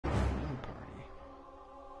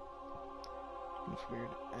That's weird.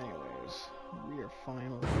 Anyways, we are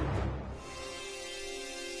finally...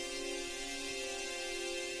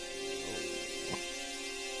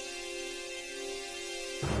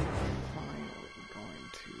 going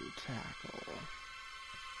to tackle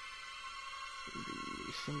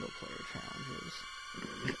the single player challenges.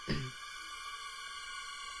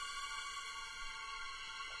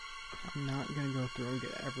 I'm not gonna go through and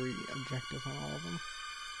get every objective on all of them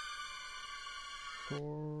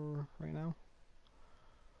for right now.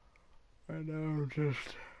 Right now I'm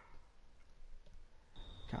just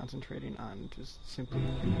concentrating on just simply...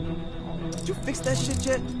 Did you fix that shit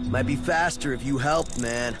yet? Might be faster if you helped,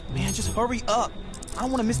 man. Man, just hurry up. I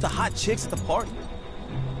don't want to miss the hot chicks at the party.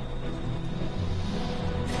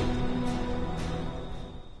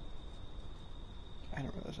 I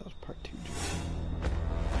didn't realize that was part 2.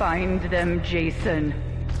 Find them, Jason.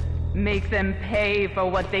 Make them pay for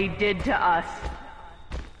what they did to us.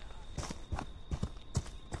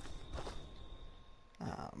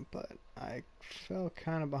 But I fell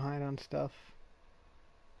kind of behind on stuff.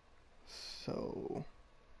 So...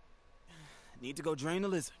 Need to go drain the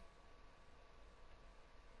lizard.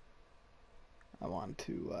 I want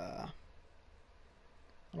to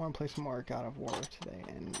play some more God of War today,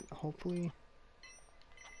 and hopefully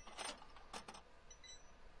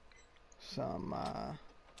some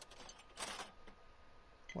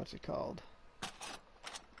what's it called?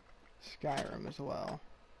 Skyrim as well.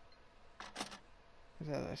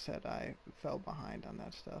 Because as I said, I fell behind on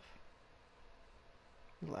that stuff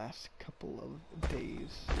the last couple of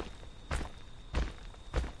days.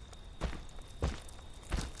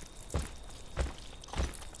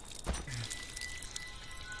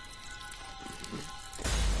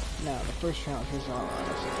 Now, the first challenge is on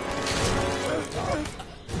us.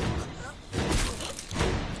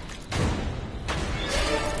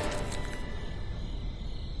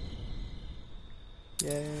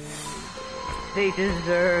 Yay. They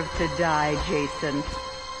deserve to die, Jason.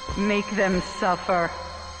 Make them suffer.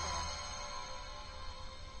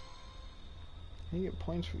 You get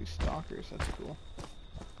points for these stalkers, that's cool.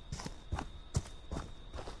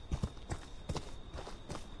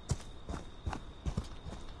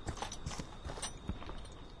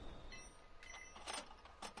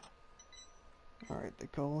 Alright, the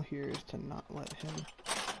goal here is to not let him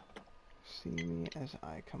see me as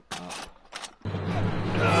I come up.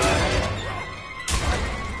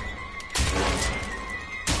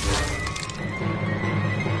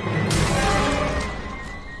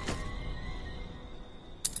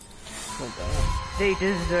 They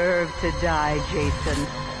deserve to die, Jason.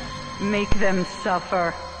 Make them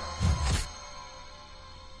suffer.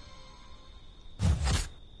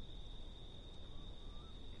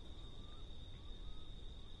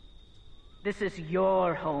 This is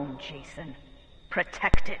your home, Jason.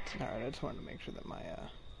 Protect it. Alright, I just wanted to make sure that my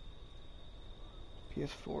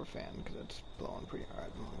PS4 fan, because it's blowing pretty hard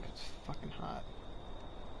at the moment, 'cause it's fucking hot.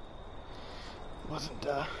 Wasn't,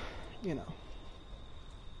 you know.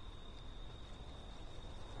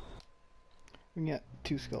 We can get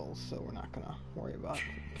 2 skulls, so we're not gonna worry about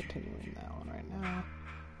continuing that one right now.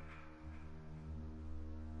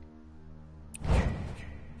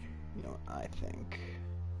 You know what I think?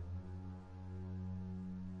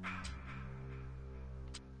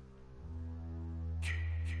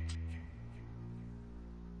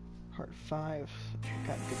 Part 5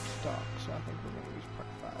 got good stock, so I think we're gonna use part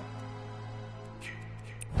 5.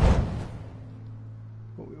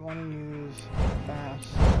 But we want to use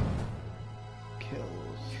fast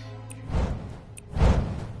kills.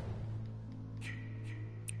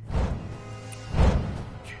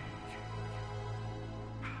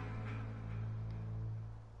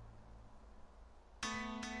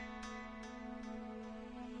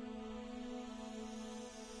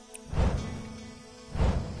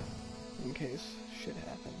 In case shit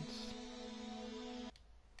happens.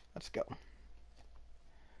 Let's go.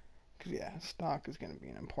 Because yeah, stock is going to be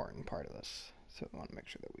an important part of this. So we want to make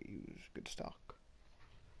sure that we use good stock.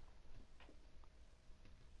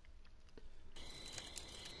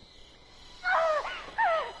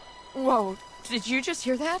 Whoa, did you just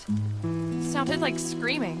hear that? Sounded like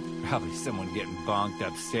screaming. Probably someone getting bonked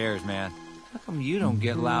upstairs, man. How come you don't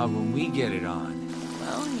get loud when we get it on?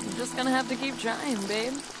 Well, you're just gonna have to keep trying,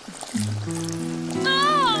 babe.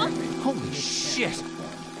 Ah! Holy shit!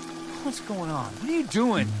 What's going on? What are you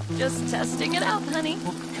doing? Just testing it out, honey.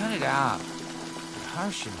 Well, cut it out. You're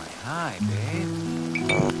harshing my high, babe.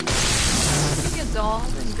 Take a doll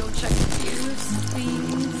and go check the fuse,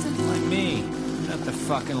 please. Like me. I'm not the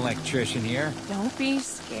fucking electrician here. Don't be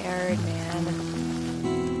scared, man.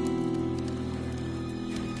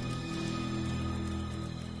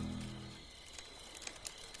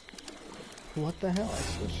 What the hell? I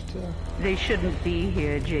switched to... They shouldn't be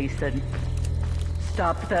here, Jason.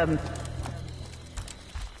 Stop them.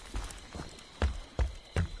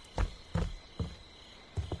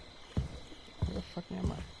 Where the fuck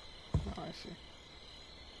am I? Oh, I see.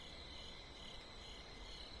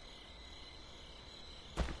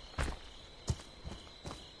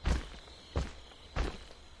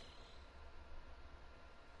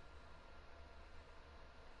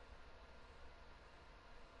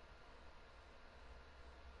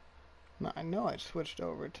 Now, I know I switched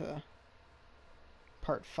over to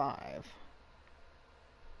part 5.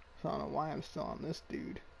 So I don't know why I'm still on this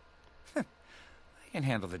dude. I can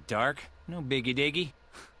handle the dark. No biggie diggy.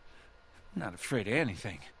 I'm not afraid of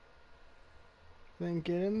anything. Then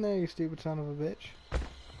get in there, you stupid son of a bitch.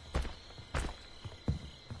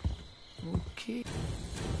 Okay.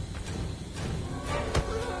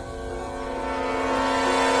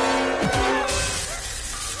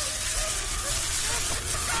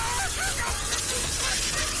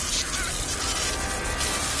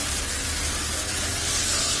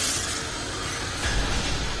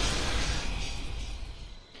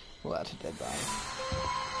 Well, that's a dead body.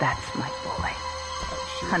 That's my boy.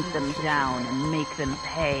 Oh, Hunt them down and make them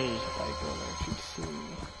pay. If I go there, she'd see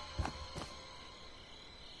me.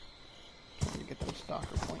 Trying to get those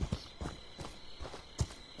stalker points.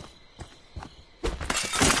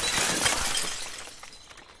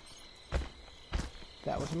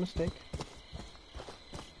 That was a mistake.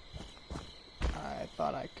 I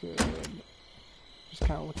thought I could just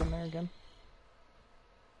kind of look in there again.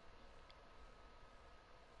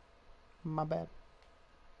 My bad.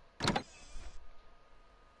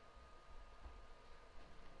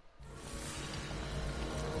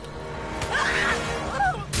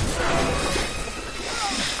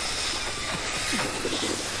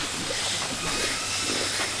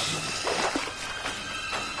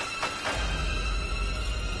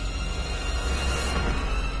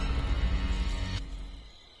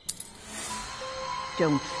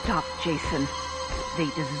 Don't stop, Jason. They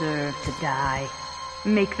deserve to die.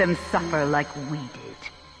 Make them suffer like we did.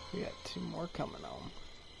 We got 2 more coming on.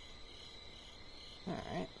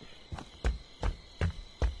 Alright.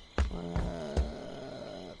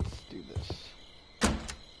 Let's do this.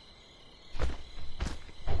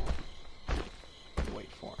 Wait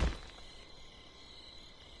for him.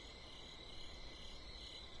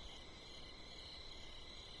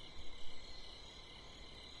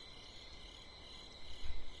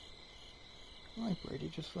 My Brady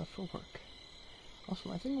just left for work. Also,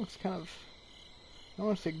 my thing looks kind of, I don't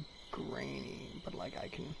want to say grainy, but like I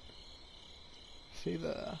can see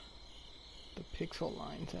the pixel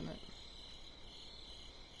lines in it.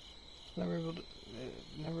 Never able to, it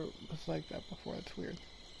never was like that before. It's weird.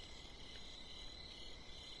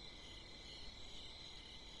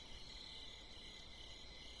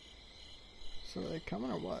 So are they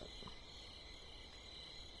coming or what?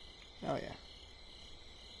 Oh yeah.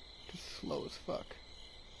 Just slow as fuck.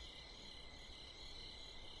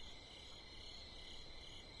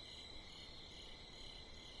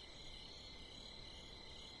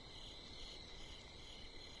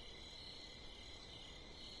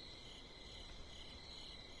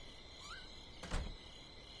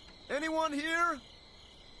 Anyone here?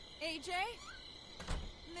 AJ?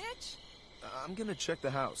 Mitch? I'm gonna check the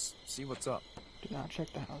house, see what's up. Do not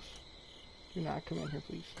check the house. Do not come in here,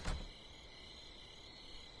 please.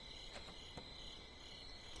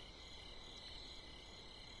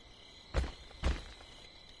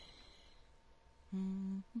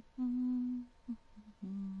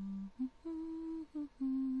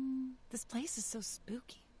 This place is so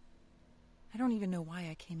spooky. I don't even know why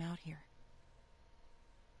I came out here.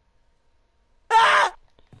 Oh,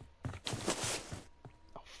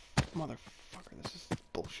 motherfucker, this is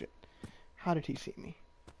bullshit. How did he see me?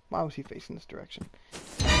 Why was he facing this direction?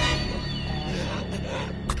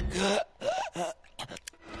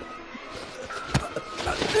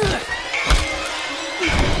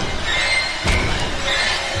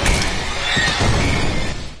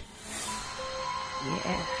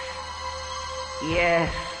 Yes.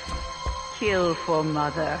 Yes. Kill for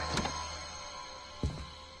Mother.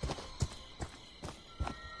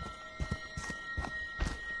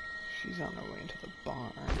 She's on her way into the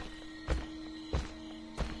barn.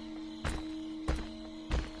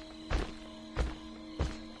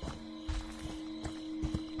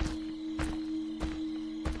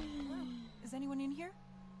 Is anyone in here?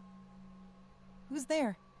 Who's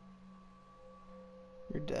there?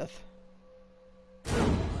 Your death.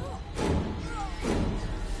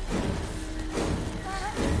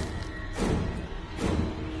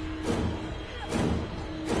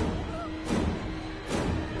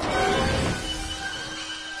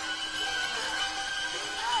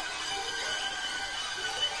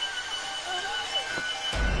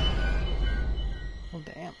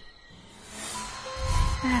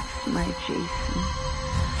 That's my Jason.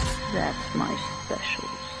 That's my special,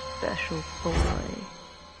 special boy.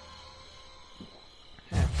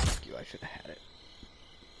 Ah, fuck you, I should have had it.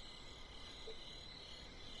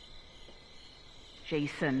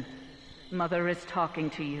 Jason, Mother is talking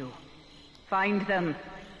to you. Find them.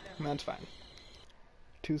 That's fine.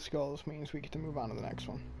 2 skulls means we get to move on to the next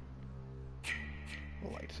one.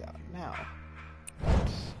 Lights out. Now,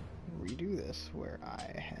 let's redo this where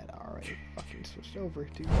I had already fucking switched over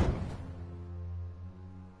to...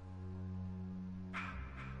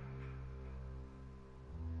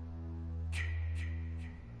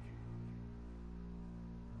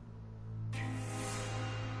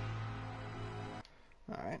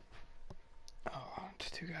 Alright. Oh,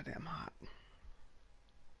 it's too goddamn hot.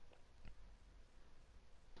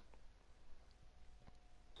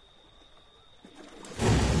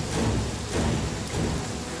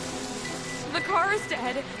 The car is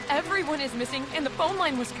dead, everyone is missing, and the phone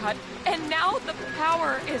line was cut, and now the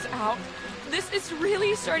power is out. This is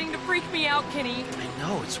really starting to freak me out, Kenny. I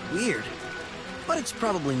know, it's weird. But it's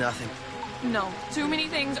probably nothing. No, too many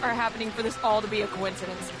things are happening for this all to be a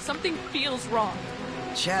coincidence. Something feels wrong.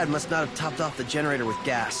 Chad must not have topped off the generator with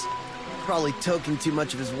gas. Probably toking too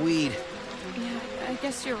much of his weed. Yeah, I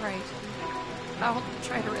guess you're right. I'll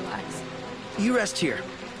try to relax. You rest here.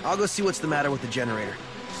 I'll go see what's the matter with the generator.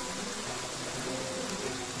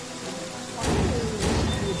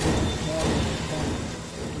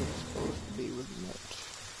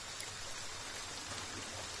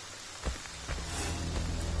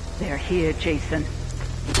 They're here, Jason.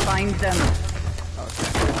 Find them.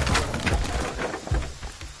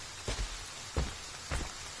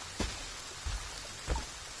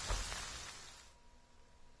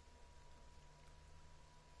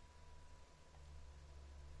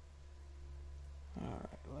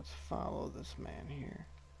 Alright, let's follow this man here.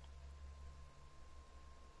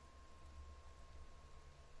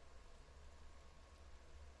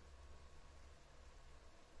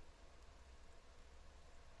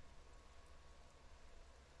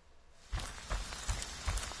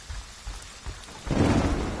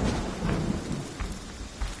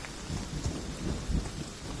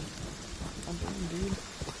 Dude.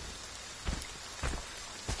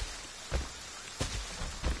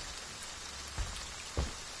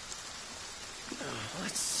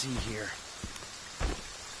 Let's see here.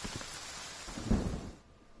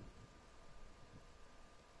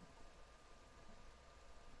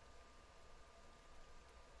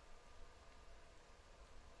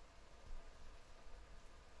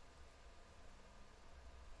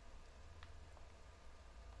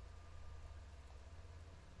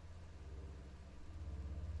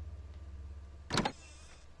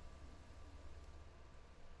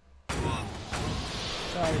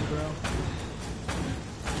 Sorry, bro.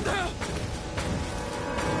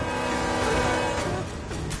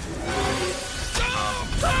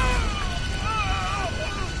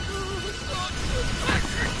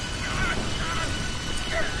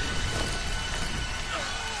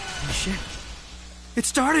 Shit. It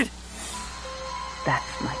started!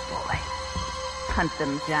 That's my boy. Hunt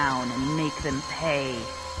them down and make them pay.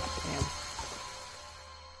 Damn.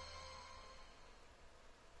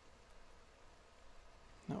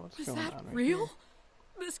 Now what's Is going that on right real? here?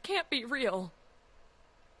 This can't be real.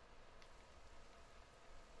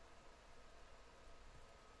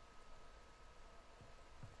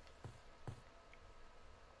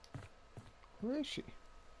 Where is she?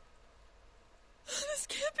 This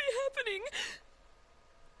can't be happening.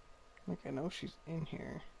 Like, I know she's in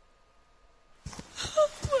here. Oh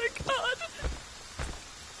my god.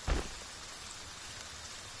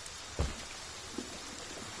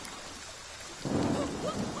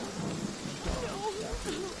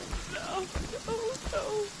 No.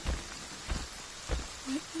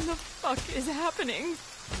 What the fuck is happening?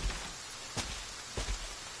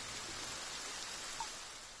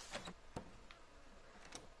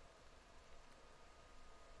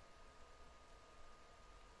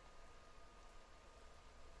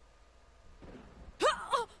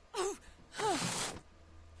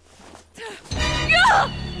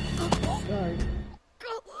 Sorry.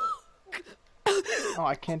 Oh,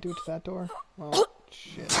 I can't do it to that door? Well,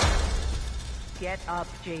 shit. Get up,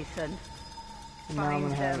 Jason. And now I'm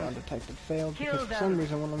gonna have them. undetected failed Kill because for some them.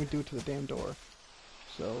 reason it won't let me do it to the damn door.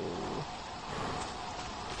 So...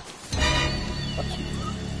 Fuck you.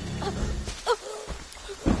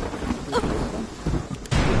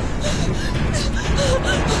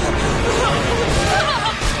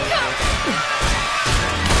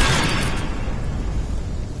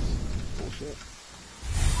 Bullshit.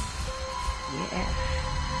 Yes.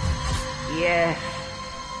 Yes.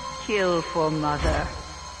 Kill for Mother.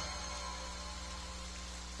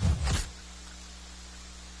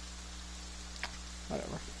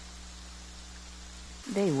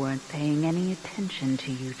 They weren't paying any attention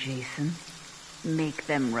to you, Jason. Make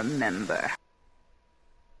them remember.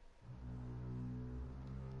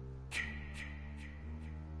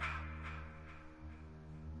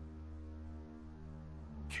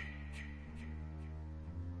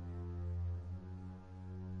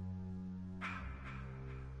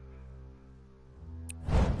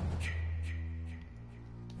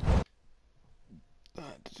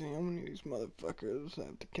 See how many of these motherfuckers I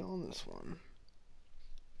have to kill in this one.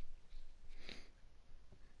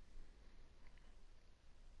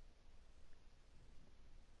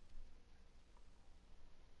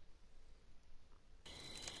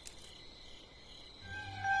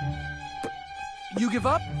 You give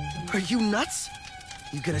up? Are you nuts?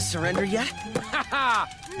 You gonna surrender yet? Haha!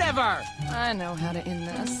 Never! I know how to end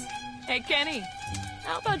this. Hey, Kenny,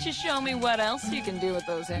 how about you show me what else you can do with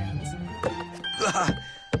those hands?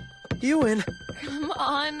 You win. Come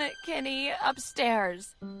on, Kenny,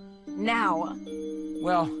 upstairs. Now.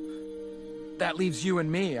 Well, that leaves you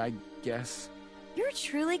and me, I guess. You're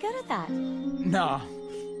truly good at that. Nah,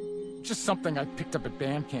 just something I picked up at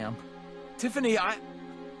band camp. Tiffany, I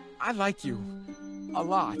like you. A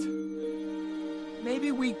lot.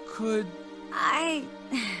 Maybe we could... I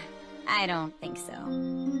don't think so.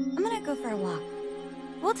 I'm gonna go for a walk.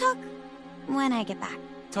 We'll talk when I get back.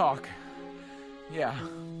 Talk. Yeah.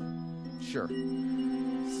 Sure.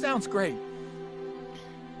 Sounds great.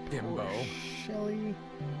 Bimbo. Shelly.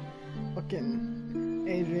 Fucking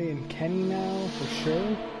AJ and Kenny now, for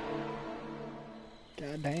sure.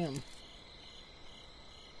 God damn.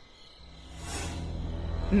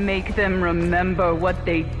 Make them remember what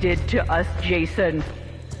they did to us, Jason.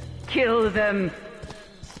 Kill them.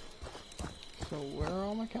 So where are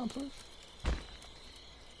all my counselors?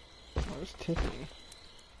 Where's Tiffany?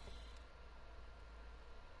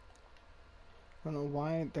 I don't know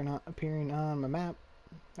why they're not appearing on my map,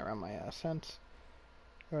 or on my sense,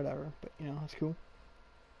 or whatever, but you know, that's cool.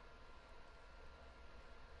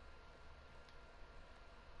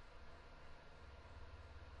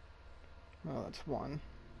 Oh, that's one.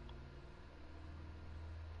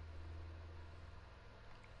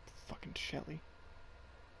 Fucking Shelly.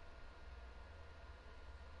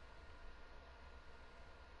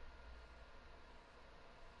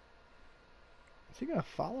 Is he gonna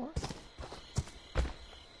follow her?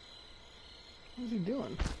 What is he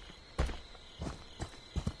doing?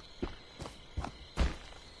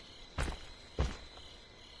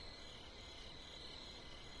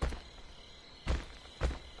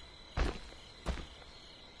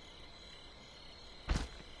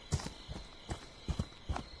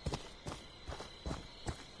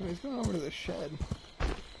 Oh, he's going over to the shed.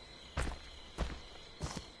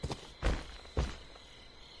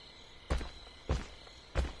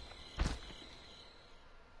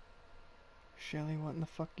 Shelly, what in the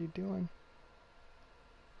fuck are you doing?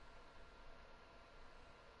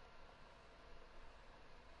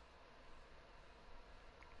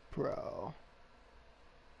 Bro.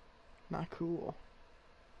 Not cool.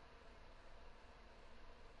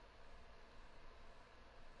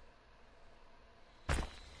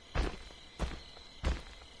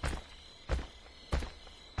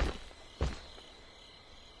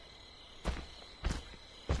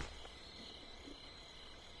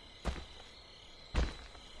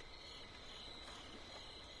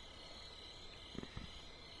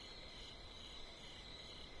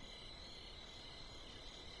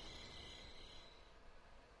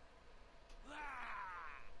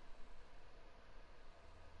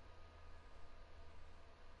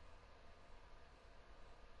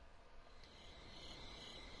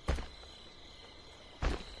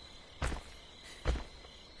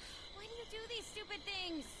 Stupid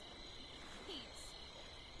things! Please,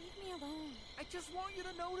 leave me alone. I just want you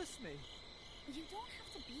to notice me. You don't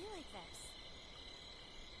have to be like this.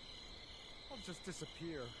 I'll just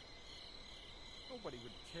disappear. Nobody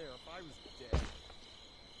would care if I was dead.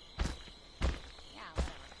 Yeah,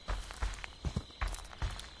 whatever.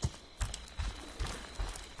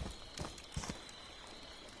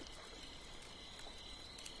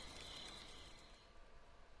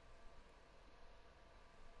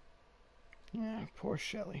 Yeah, poor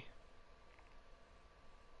Shelly.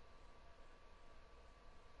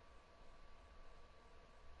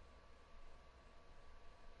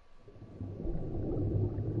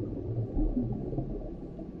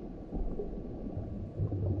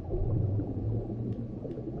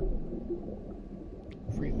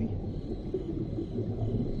 Freely.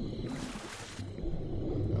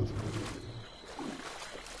 That was cool.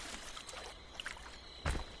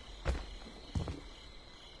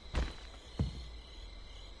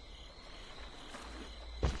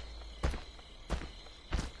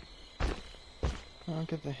 I'll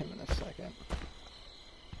get to him in a second.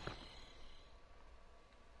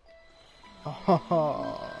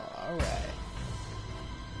 Oh, alright.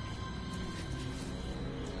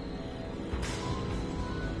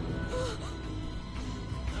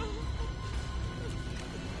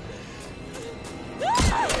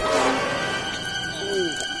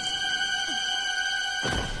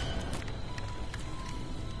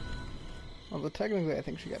 Although technically I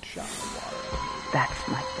think she got shot in the water. That's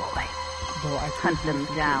my boy. Though I Hunt them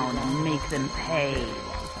down and make them pay.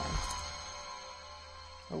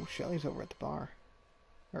 Oh, Shelly's over at the bar.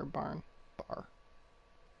 Or barn. Bar.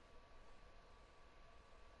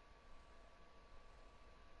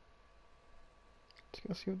 Let's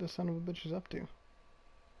go see what this son of a bitch is up to.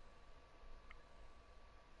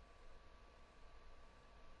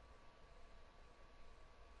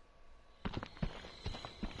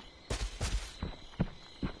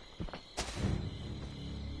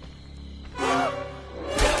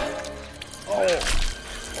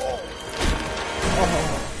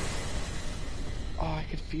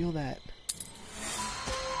 Feel that.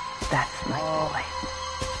 That's my boy.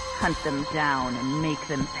 Hunt them down and make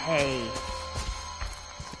them pay.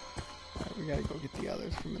 Alright, we gotta go get the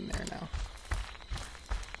others from in there now.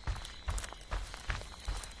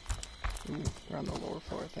 Ooh, they're on the lower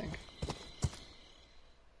floor, I think.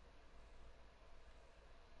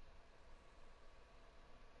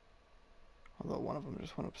 Although one of them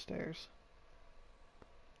just went upstairs.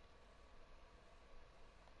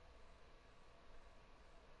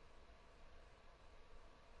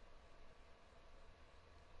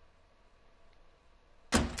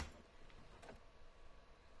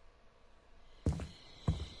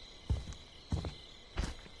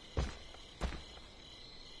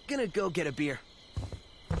 Gonna go get a beer.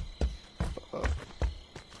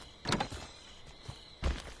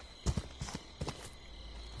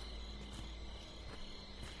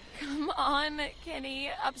 Come on,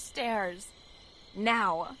 Kenny, upstairs.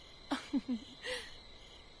 Now.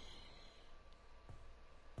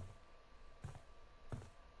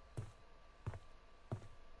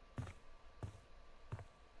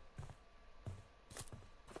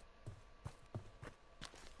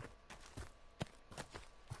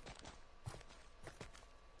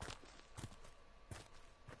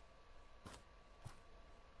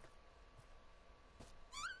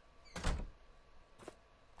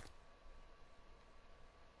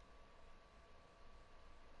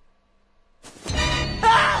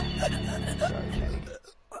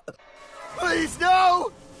 Please,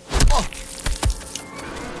 no!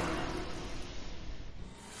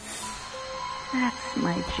 That's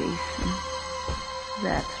my Jason.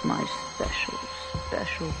 That's my special,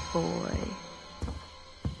 special boy.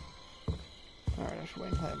 Alright, I should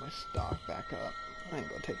wait until I have my stock back up. I can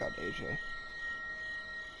go take out AJ.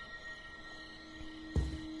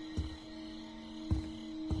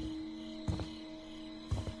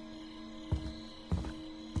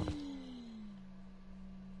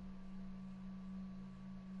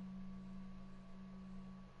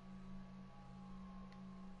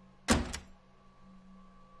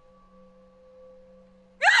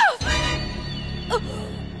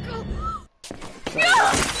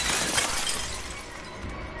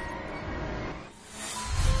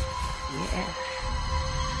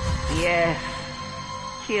 Yes.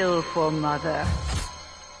 Kill for mother.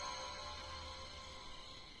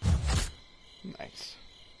 Nice.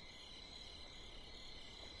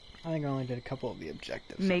 I think I only did a couple of the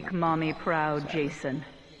objectives. Make mommy proud, Jason.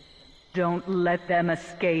 Don't let them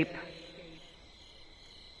escape.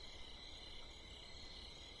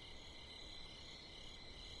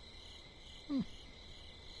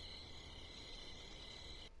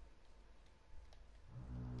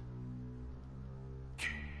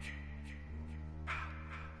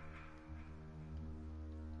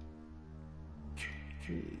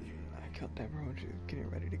 I killed everyone. She was getting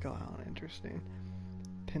ready to go out. Interesting.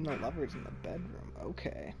 Pin the levers in the bedroom.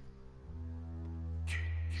 Okay.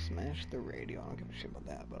 Smash the radio. I don't give a shit about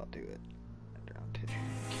that, but I'll do it. Kill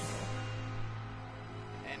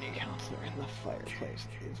any counselor in the fireplace.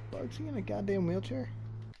 Is Bugsy in a goddamn wheelchair?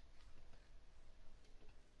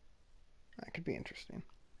 That could be interesting.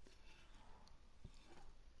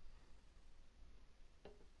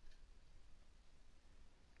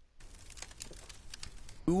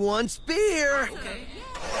 Who wants beer? Okay.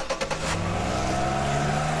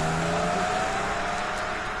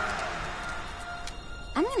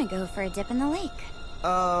 I'm gonna go for a dip in the lake.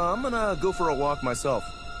 I'm gonna go for a walk myself.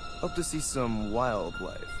 Hope to see some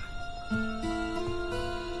wildlife.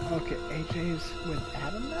 Okay, AJ's with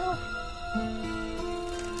Adam now?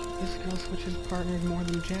 This girl switches partners more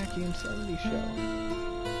than Jackie in 70 Show.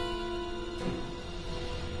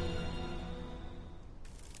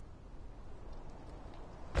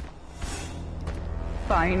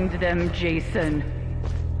 Find them, Jason.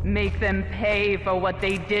 Make them pay for what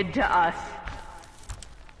they did to us.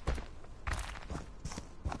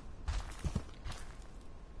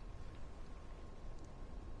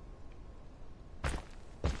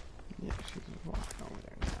 Yeah, she's walking over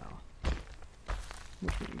there now.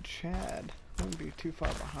 Which means Chad wouldn't be too far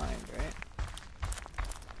behind, right?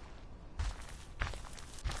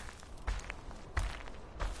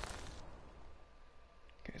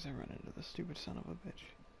 Guys, I run into the stupid son of a bitch.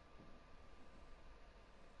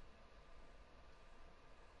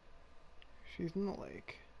 She's in the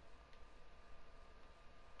lake.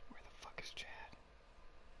 Where the fuck is Chad?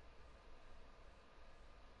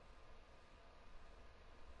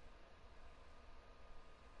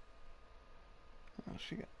 Oh,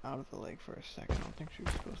 she got out of the lake for a second. I don't think she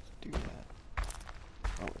was supposed to do that.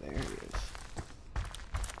 Oh, there he is.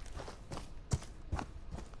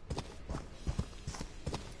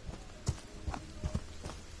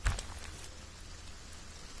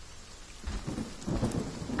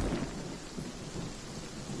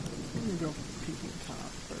 Let me go for the peeking Tom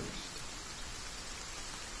first.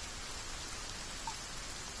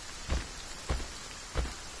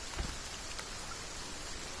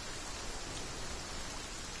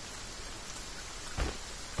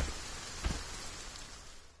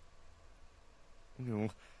 You know,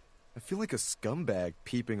 I feel like a scumbag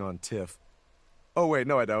peeping on Tiff. Oh wait,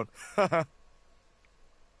 no I don't. That's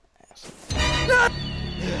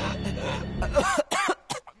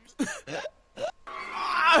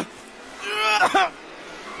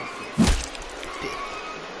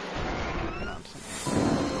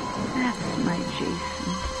my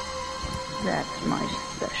Jason. That's my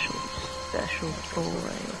special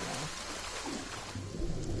boy.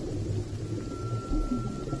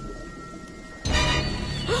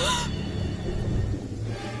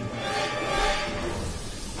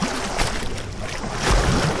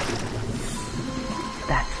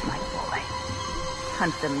 That's my boy.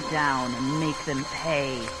 Hunt them down and make them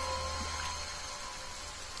pay.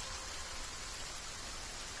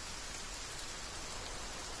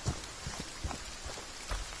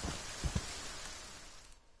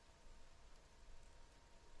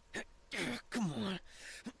 Come on.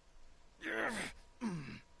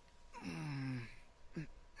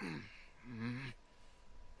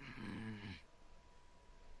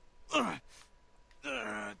 What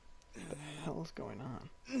the hell's going on?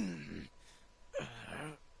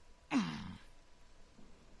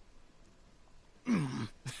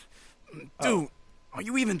 Dude, are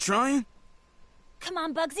you even trying? Come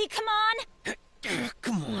on, Bugsy, come on!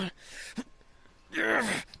 Come on.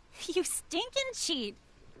 You stinking cheat.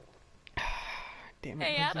 Damn it.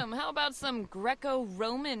 Hey, Bugsy. Adam, how about some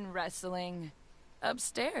Greco-Roman wrestling?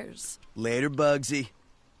 Upstairs. Later, Bugsy.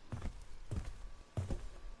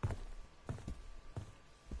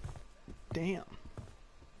 Damn.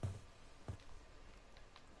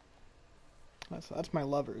 That's my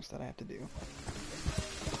lovers that I have to do.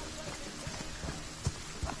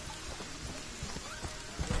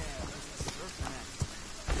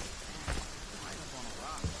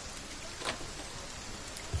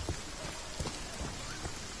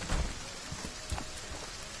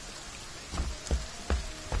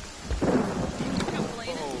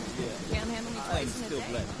 Can't handle me twice in a day.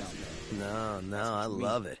 No, I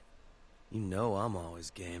love it. You know I'm always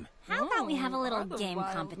game. How about we have a little Are the game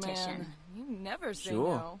wild competition? man. You never say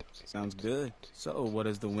Sure. no. Sounds good. So, what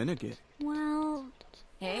does the winner get? Well,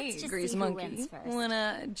 Hey, let's just grease see who monkey. wins first.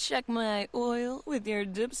 Wanna check my oil with your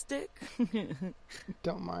dipstick?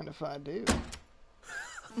 Don't mind if I do.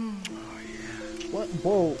 What?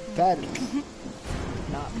 Whoa, that is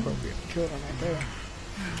not appropriate for children right there.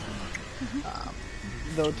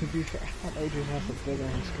 Though to be fair, I thought Adrian has a bigger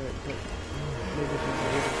in skirt, but maybe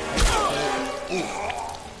she's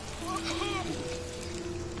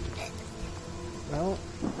well,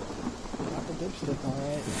 got the dipstick,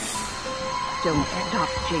 alright. Don't stop,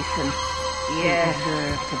 Jason. You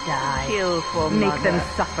deserve to die. Kill for Make them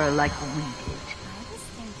suffer like we did. I was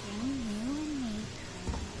thinking you and me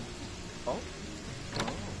could...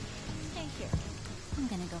 Stay here. I'm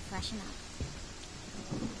gonna go freshen up.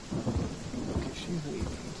 Okay, she's leaving, so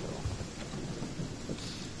let's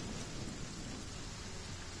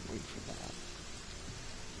wait for that.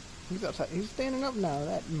 He's outside. He's standing up now,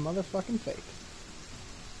 that motherfucking fake.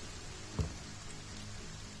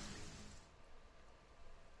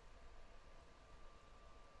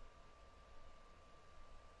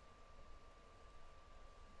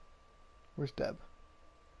 Where's Deb?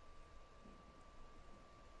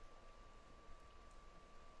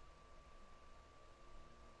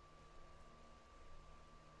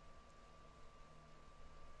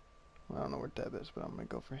 I don't know where Deb is, but I'm gonna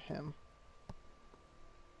go for him.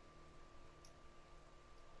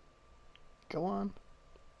 Go on.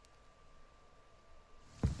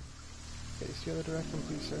 Face the other direction,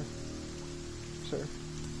 please, sir. Sir.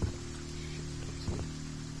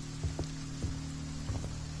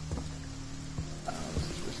 This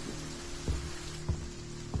is risky.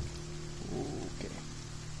 Okay.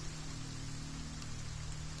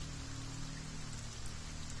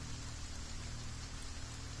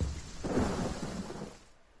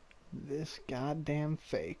 This goddamn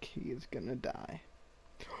fake, he is gonna die.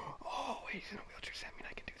 Oh, wait, he's in a wheelchair. Does that mean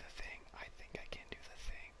I can do the thing? I think I can do the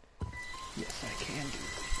thing. Yes, I can do the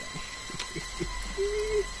thing.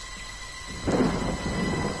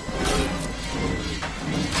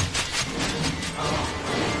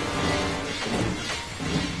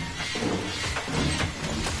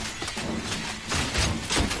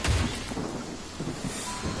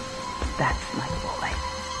 That's my boy.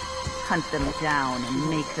 Hunt them down and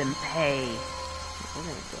make them pay. We're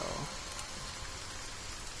gonna go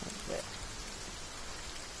like that.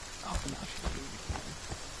 Oh, now she's moving.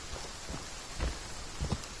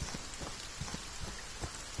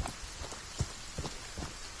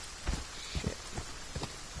 Shit.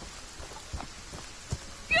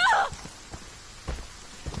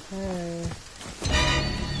 Hey.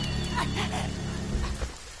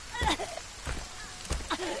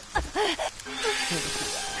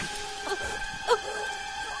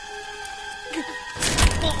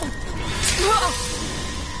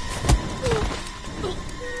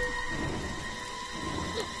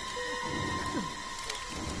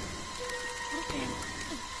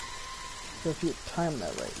 So if you time that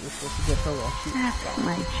right, you're supposed to get her while she's That's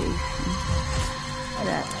my Jason.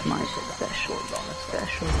 That's my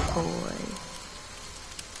special boy.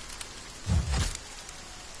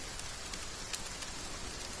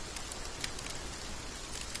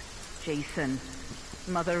 Jason,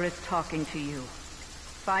 Mother is talking to you.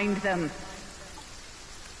 Find them.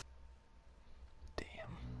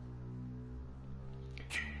 Damn.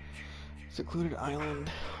 Secluded island,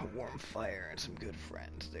 a warm fire, and some good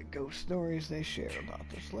friends. The ghost stories they share about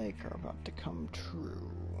this lake are about to come true.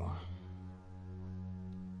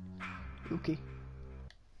 Okay.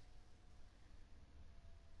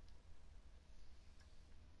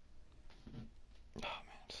 Oh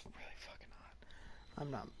man, it's really fucking hot. I'm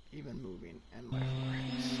not even moving, and my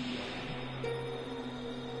forehead is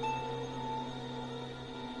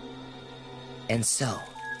And so,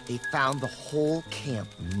 they found the whole camp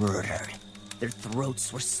murdered. Their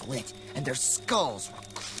throats were slit, and their skulls were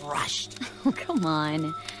crushed. Oh, come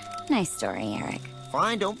on. Nice story, Eric.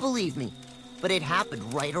 Fine, don't believe me, but it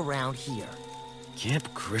happened right around here.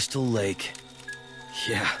 Camp Crystal Lake.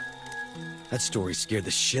 Yeah. That story scared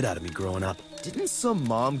the shit out of me growing up. Didn't some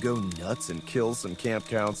mom go nuts and kill some camp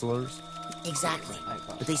counselors? Exactly.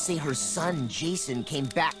 But they say her son, Jason, came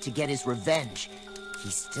back to get his revenge. He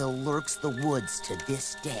still lurks the woods to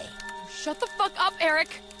this day. Shut the fuck up,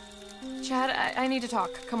 Eric! Chad, I need to talk.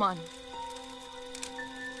 Come on.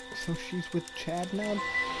 So she's with Chad now?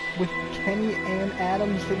 With Kenny and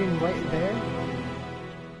Adam sitting right there?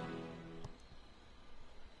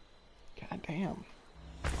 God damn.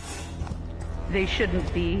 They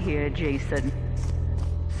shouldn't be here, Jason.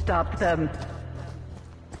 Stop them.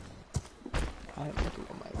 I didn't look at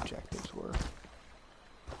what my objectives were.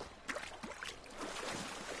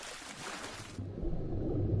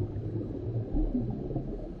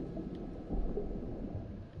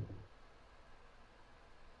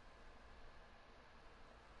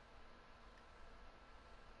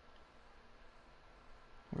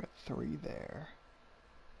 We're at 3 there.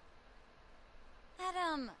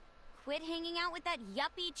 Adam, quit hanging out with that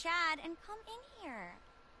yuppie Chad and come in here.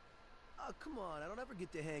 Oh, come on. I don't ever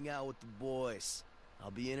get to hang out with the boys.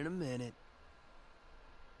 I'll be in a minute.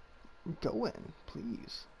 Go in,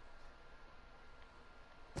 please.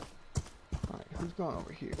 Alright, who's going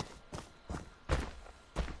over here?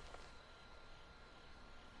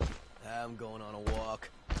 I'm going on a walk.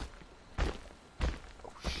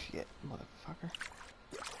 Oh shit, motherfucker.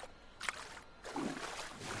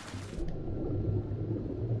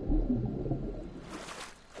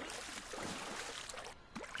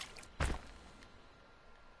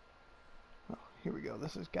 Oh, here we go.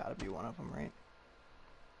 This has got to be one of them, right?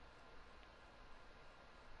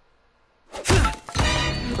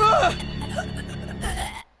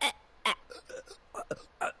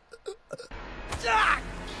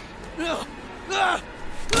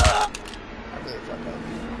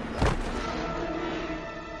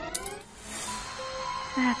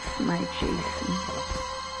 That's my Jason.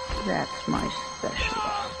 That's my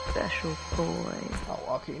special boy.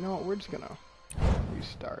 Oh, okay, you know what? We're just gonna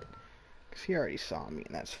restart. Because he already saw me,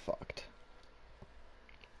 and that's fucked.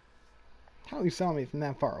 How he saw me from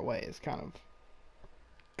that far away is kind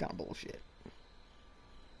of bullshit.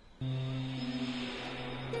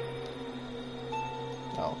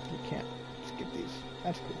 Oh, you can't skip these.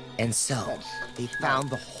 That's cool. And so, they found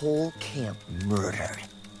the whole camp murdered.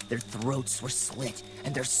 Their throats were slit,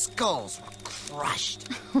 and their skulls were crushed.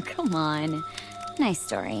 Oh, come on. Nice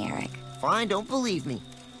story, Eric. Fine, don't believe me.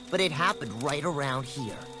 But it happened right around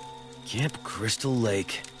here. Camp Crystal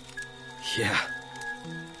Lake. Yeah.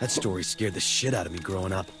 That story scared the shit out of me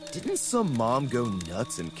growing up. Didn't some mom go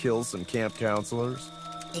nuts and kill some camp counselors?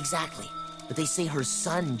 Exactly. But they say her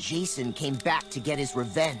son, Jason, came back to get his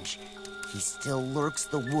revenge. He still lurks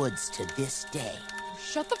the woods to this day.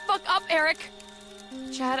 Shut the fuck up, Eric!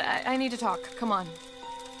 Chad, I need to talk. Come on.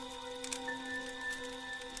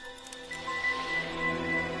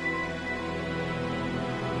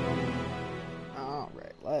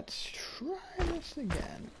 Alright, let's try this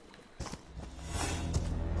again.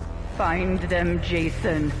 Find them,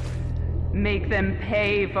 Jason. Make them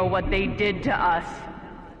pay for what they did to us.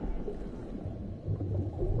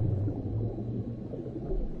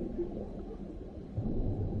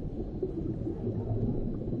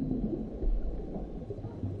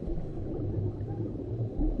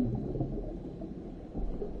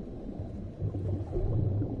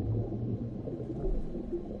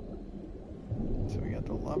 So we got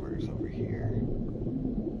the lovers over here.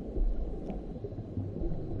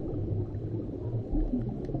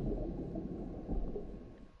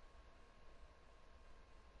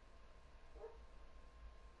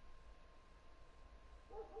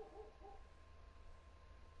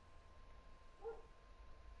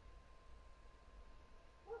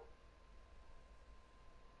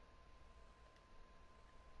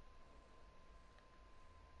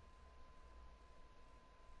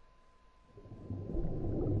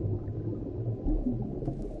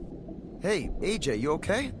 Hey, AJ, you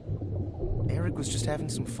okay? Eric was just having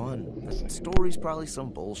some fun. That story's probably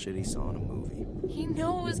some bullshit he saw in a movie. He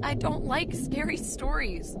knows I don't like scary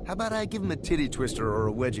stories. How about I give him a titty twister or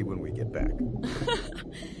a wedgie when we get back?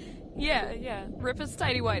 Yeah. Rip his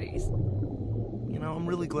tidy whities. You know, I'm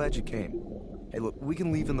really glad you came. Hey, look, we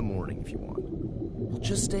can leave in the morning if you want. We'll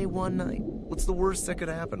just stay one night. What's the worst that could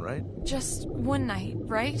happen, right? Just one night,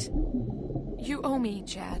 right? You owe me,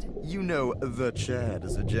 Chad. You know the Chad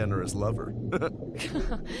is a generous lover.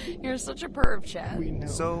 You're such a perv, Chad. We know.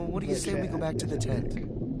 So, what do you say we go back to the tent?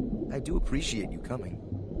 I do appreciate you coming.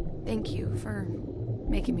 Thank you for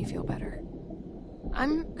making me feel better.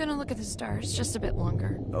 I'm gonna look at the stars just a bit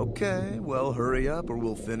longer. Okay, well, hurry up or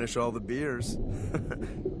we'll finish all the beers.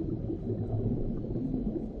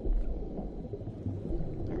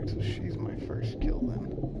 Alright, so she's my first kill then.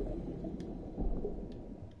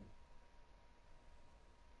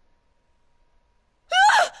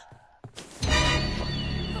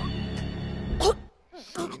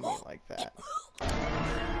 Seeing me like that.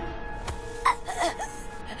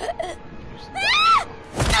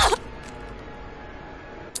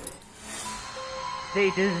 They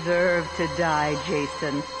deserve to die,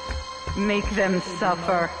 Jason. Make them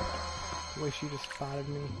suffer. The way she just spotted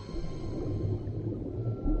me.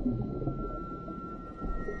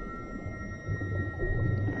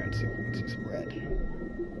 Alright, let's see if we can see some red.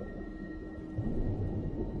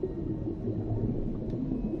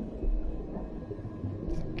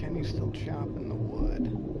 Can you still chop in the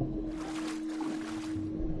wood?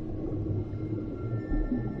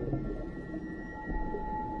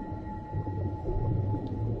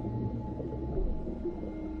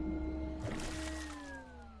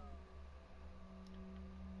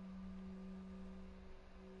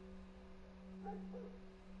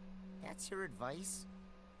 That's your advice?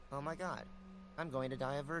 Oh my god. I'm going to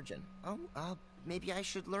die a virgin. Oh, maybe I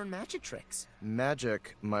should learn magic tricks.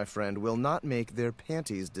 Magic, my friend, will not make their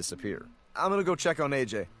panties disappear. I'm gonna go check on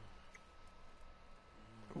AJ.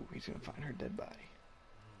 Ooh, he's gonna find her dead body.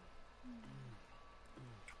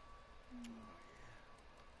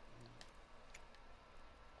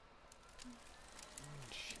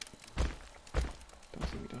 Don't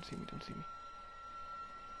see me, don't see me, don't see me.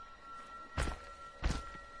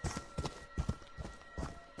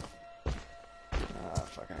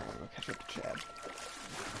 Fuck, I gotta go catch up to Chad.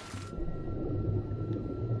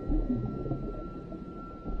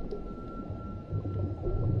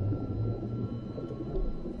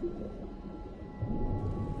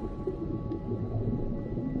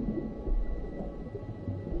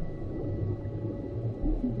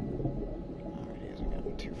 Alright, he hasn't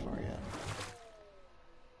gotten too far yet.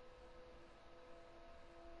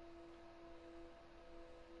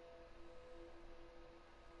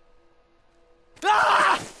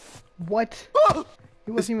 What?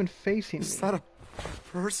 He wasn't even facing me. Is that a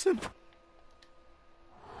person?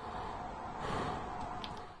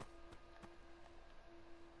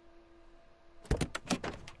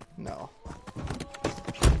 No.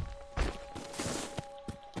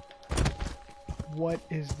 What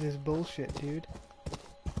is this bullshit, dude?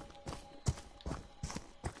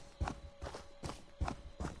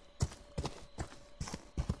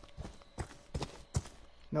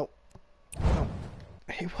 Nope. No.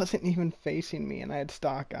 He wasn't even facing me and I had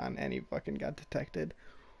stock on and he fucking got detected.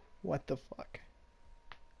 What the fuck?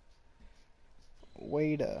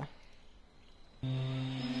 Way to...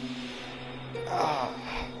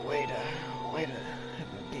 way to have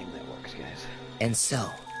a game that works, guys. And so,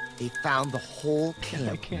 they found the whole I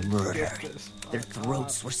camp can't murdered. skip this. Their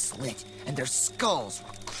throats were slit, and their skulls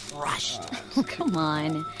were crushed. Oh, come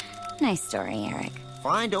on. Nice story, Eric.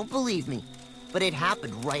 Fine, don't believe me, but it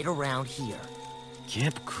happened right around here.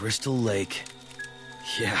 Camp Crystal Lake.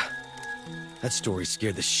 Yeah. That story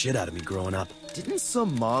scared the shit out of me growing up. Didn't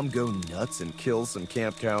some mom go nuts and kill some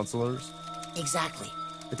camp counselors? Exactly.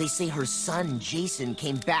 But they say her son, Jason,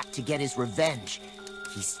 came back to get his revenge.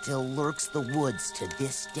 He still lurks the woods to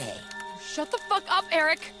this day. Shut the fuck up,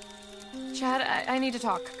 Eric! Chad, I need to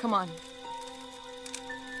talk. Come on.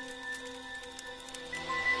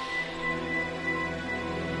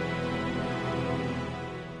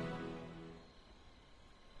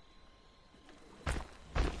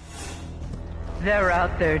 They're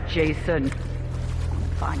out there, Jason.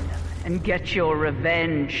 Find them and get your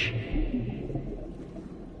revenge.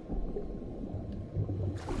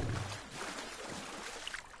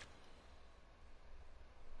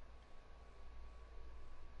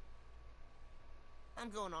 I'm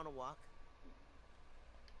going on a walk.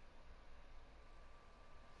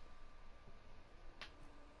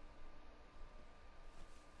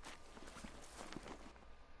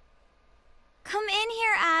 Come in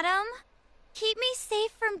here, Adam. Keep me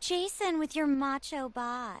safe from Jason with your macho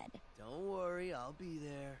bod. Don't worry, I'll be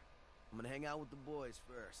there. I'm gonna hang out with the boys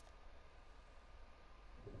first.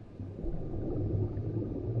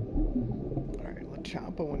 Alright, La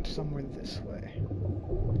Champa went somewhere this way.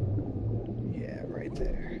 Yeah, right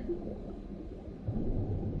there.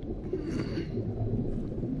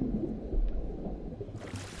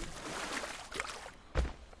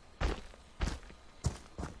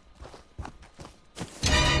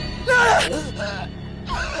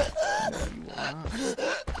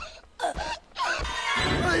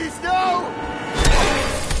 Please, no!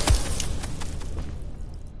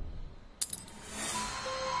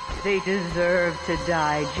 They deserve to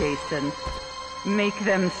die, Jason. Make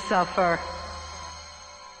them suffer.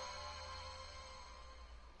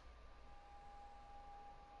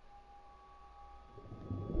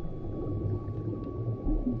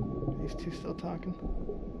 These two still talking?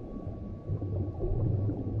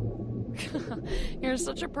 You're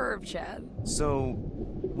such a perv, Chad. So,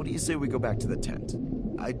 what do you say we go back to the tent?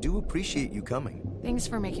 I do appreciate you coming. Thanks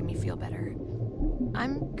for making me feel better.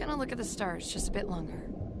 I'm gonna look at the stars just a bit longer.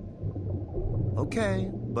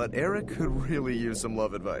 Okay, but Eric could really use some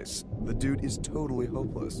love advice. The dude is totally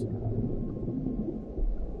hopeless.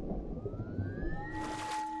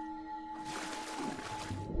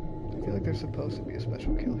 I feel like there's supposed to be a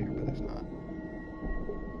special kill here, but there's not.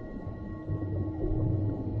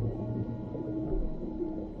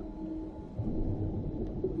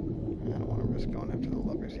 I don't want to risk going after the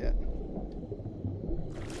lovers yet.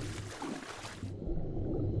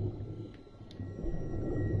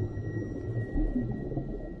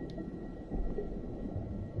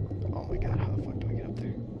 Oh my god, how the fuck do I get up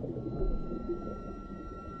there?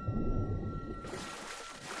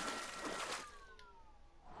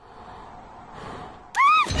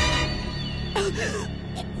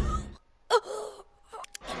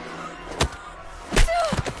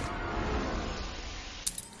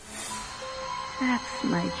 That's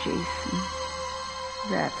my Jason.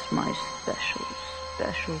 That's my special,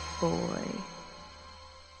 special boy.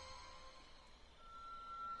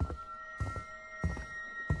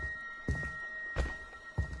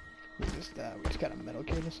 We just gotta metal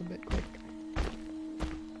gear this a bit quick.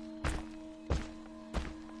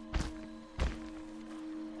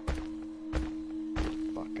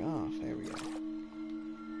 Fuck off, there we go.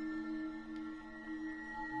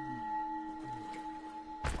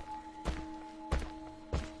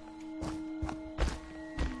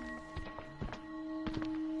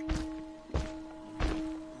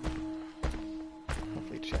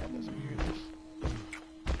 Hopefully Chad doesn't hear this.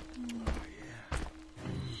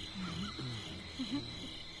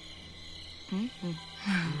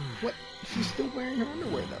 What? She's still wearing her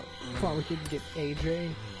underwear though. Come on, we could get AJ.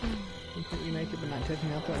 completely naked but not touching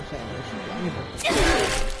nothing. I'm saying that she's anything.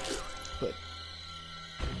 But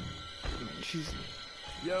I mean, she's.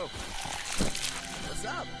 Yo. What's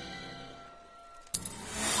up?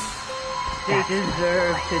 They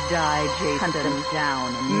deserve to die, Jason. Hunt them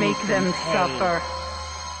down and make them suffer.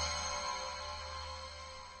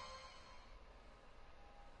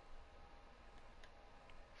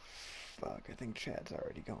 Fuck, I think Chad's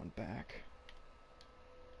already going back.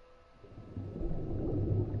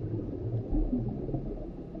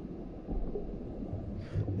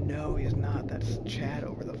 No, he's not. That's Chad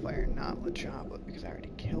over the fire, not LaChapa, because I already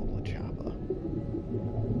killed LaChapa.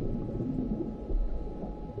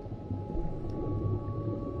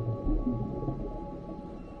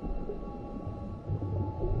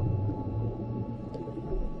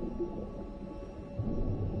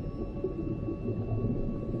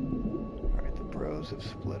 Alright, the bros have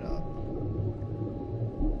split up.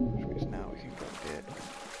 Which means now we can go get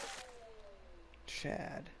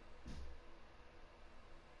Chad.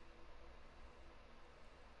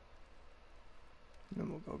 And then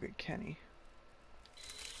we'll go get Kenny.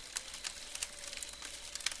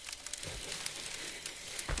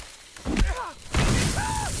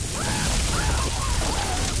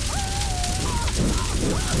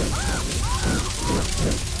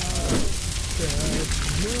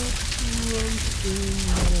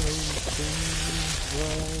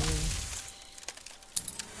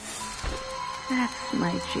 That's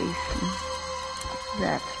my Jason.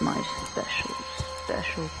 That's my special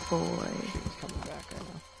boy. She's coming back right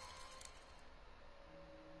now.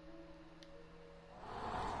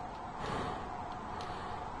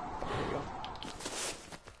 There we go.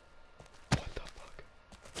 What the fuck?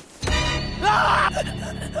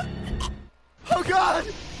 Oh God!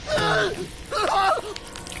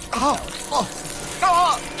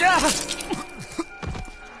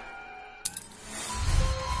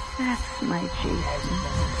 That's my Jason.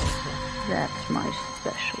 That's my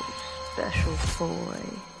special boy.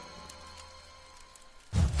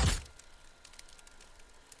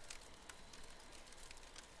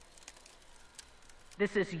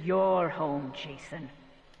 This is your home, Jason.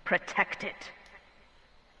 Protect it.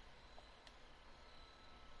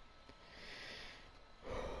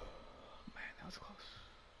 Man, that was close.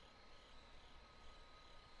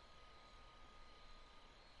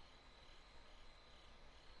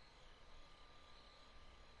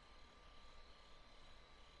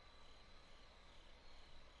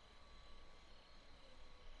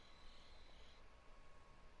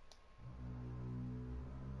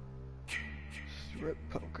 Strip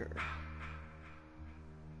poker.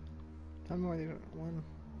 How many more are they doing? 1,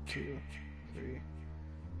 2, 3,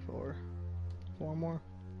 4. 4 more.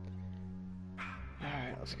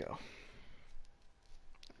 Alright, let's go.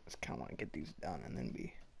 Just kinda wanna get these done and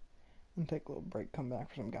then take a little break, come back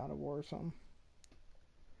for some God of War or something.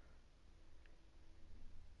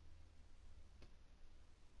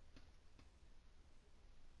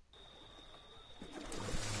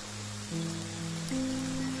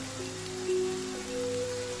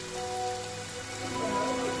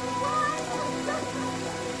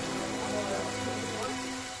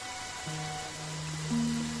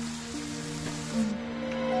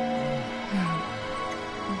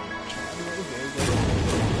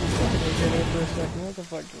 What the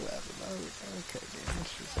fuck just happened? Okay, game.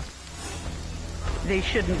 Let's just... They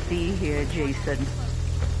shouldn't be here, Jason.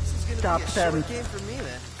 This is Stop gonna be a them. short game for me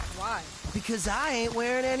then. Why? Because I ain't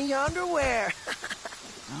wearing any underwear.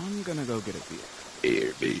 I'm gonna go get a beer.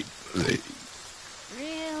 Here, babe, please.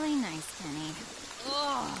 Really nice, Kenny.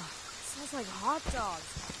 Ugh, smells like hot dogs.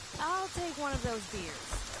 I'll take one of those beers.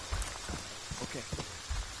 Okay.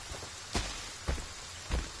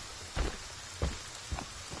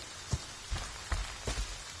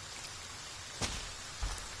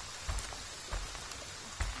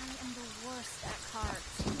 I am the worst at cards.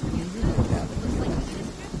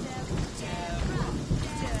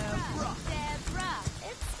 Deborah.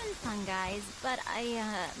 It's been fun, guys, but I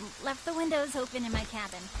left the windows open in my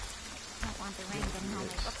cabin. Don't want the rain getting all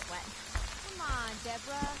my books wet. Come on,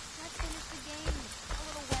 Deborah. Let's finish the game. A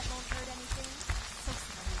little wet won't hurt anything. So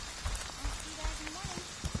sorry. I'll see you guys in the morning.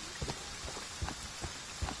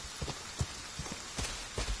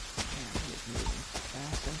 Man, he is moving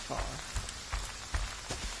fast and far.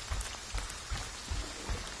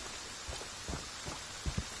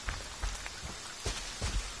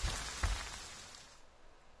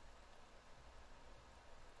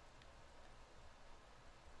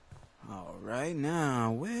 All right,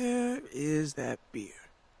 now, where is that beer?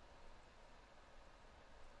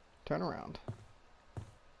 Turn around.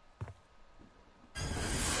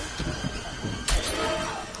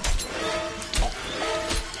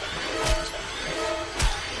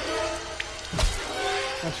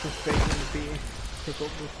 That's for faking to be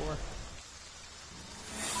pickled before.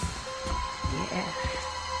 Yes.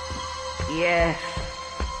 Yes.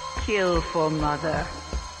 Kill for mother.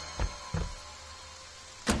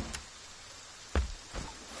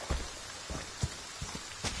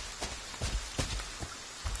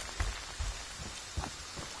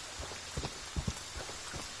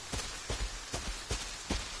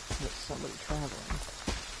 There's somebody traveling.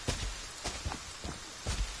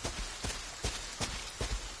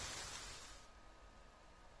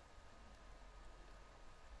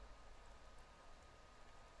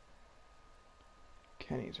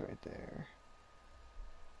 Kenny's right there.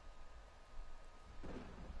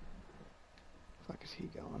 Fuck is he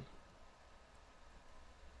going?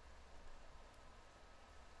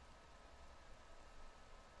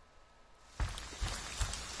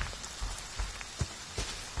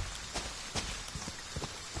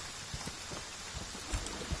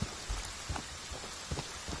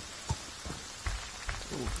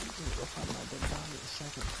 Ooh, I'm gonna go find my dead body in a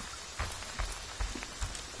second.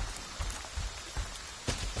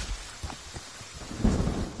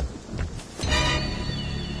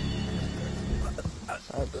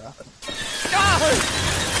 Sorry, bro.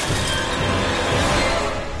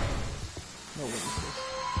 No witnesses.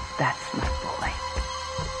 That's my boy.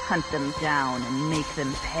 Hunt them down and make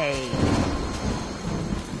them pay.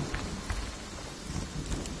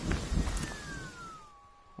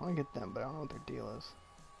 I want to get them, but I don't know what their deal is.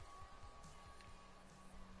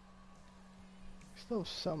 Still have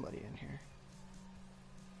somebody in here.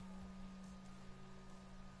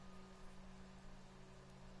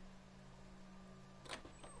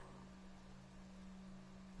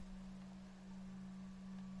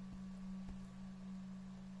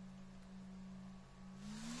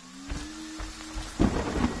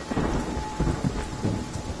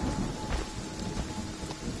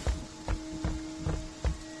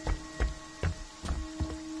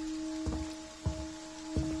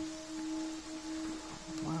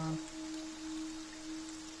 Come on.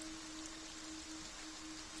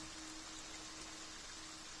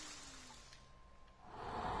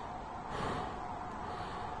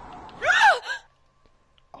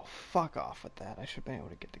 Oh, fuck off with that. I should have been able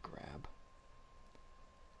to get the grab.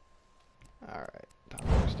 Alright, time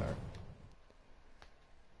to restart.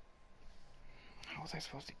 How was I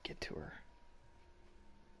supposed to get to her?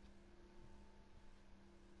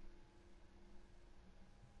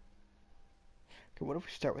 Okay, what if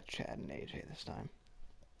we start with Chad and AJ this time?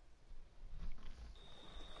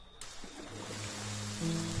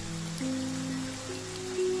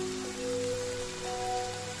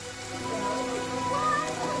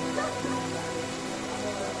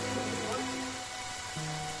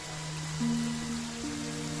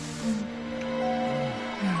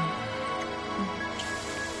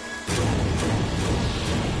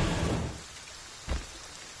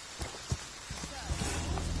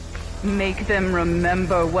 Make them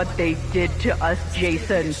remember what they did to us,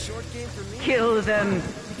 Jason. Kill them.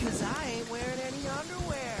 Because I ain't wearing any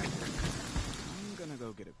underwear. I'm gonna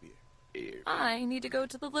go get a beer. I need to go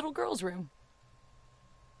to the little girl's room.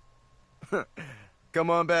 Come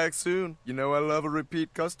on back soon. You know I love a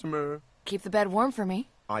repeat customer. Keep the bed warm for me.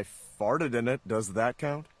 I farted in it. Does that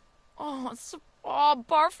count? Oh,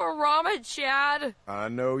 barfarama, Chad. I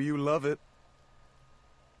know you love it.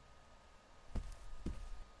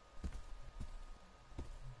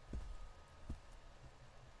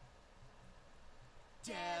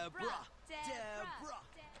 Deborah.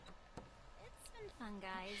 It's been fun,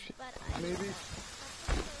 guys, but I... Maybe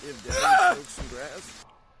if Dad took some grass.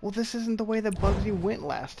 Well, this isn't the way that Bugsy went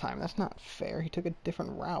last time. That's not fair. He took a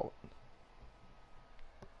different route.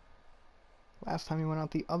 Last time he went out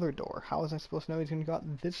the other door. How was I supposed to know he's going to go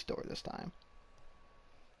out this door this time?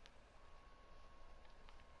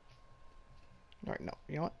 Alright, no.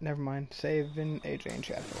 You know what? Never mind. Saving AJ and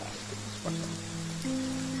Chad for last. Fuck them.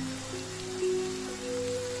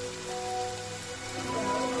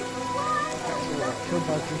 Alright, so we'll kill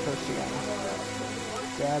Bugsy first again.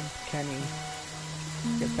 Grab Kenny.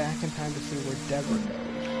 Get back in time to see where Deborah goes.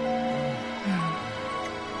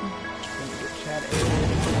 Then we get Chad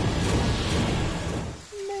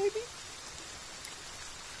maybe?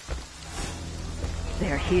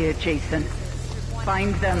 They're here, Jason.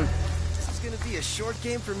 Find them. This is gonna be a short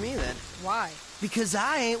game for me then. Why? Because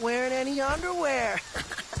I ain't wearing any underwear.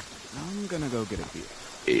 I'm gonna go get a beer.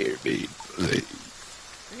 Here, Beat, please.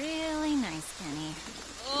 Really nice, Kenny.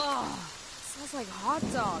 Ugh, smells like hot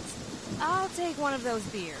dogs. I'll take one of those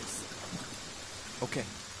beers. Okay.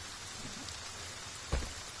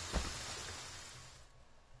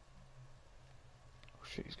 Oh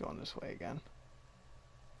shit, he's going this way again.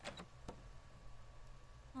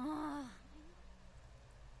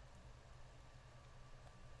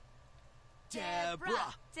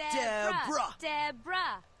 Deborah!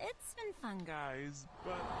 Deborah! It's been fun, Guys,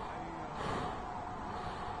 but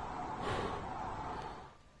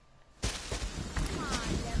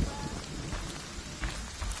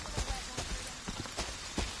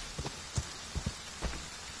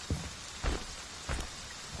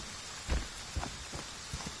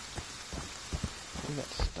We got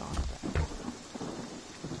stock back.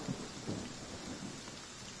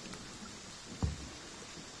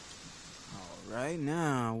 All right,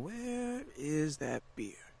 now, where is that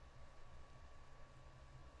beer?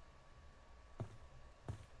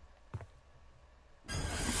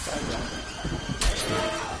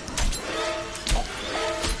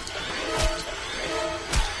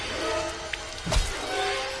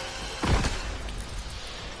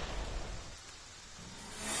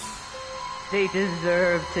 They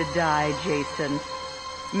deserve to die, Jason.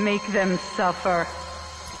 Make them suffer.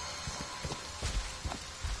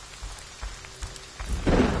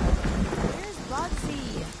 Where's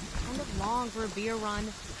Bugsy? Kind of long for a beer run.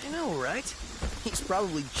 I know, right? He's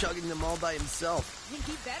probably chugging them all by himself. He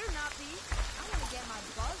better not be. I want to get my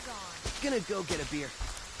buzz on. Gonna go get a beer.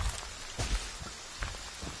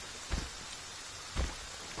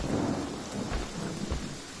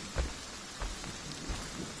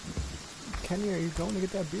 Kenny, are you going to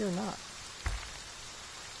get that beer or not?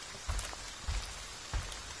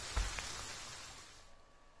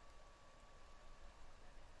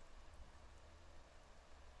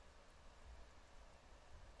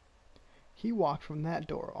 He walked from that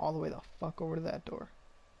door all the way the fuck over to that door.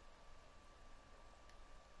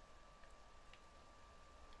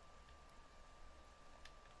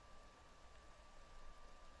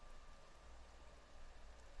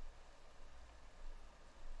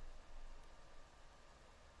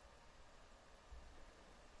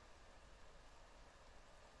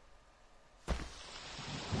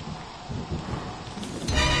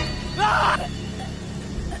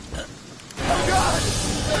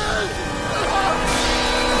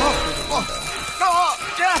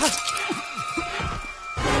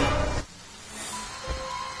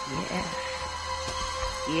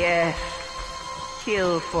 Yes.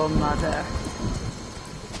 Kill for Mother.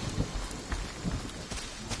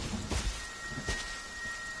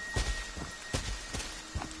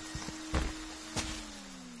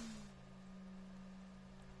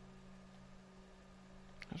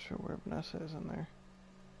 Not sure where Vanessa is in there.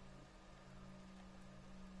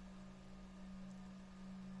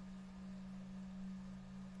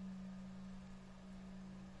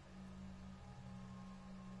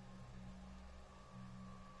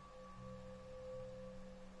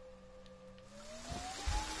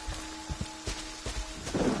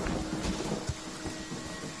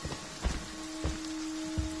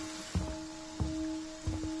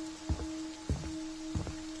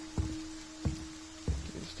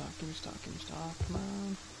 Give me stock, come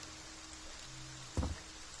on.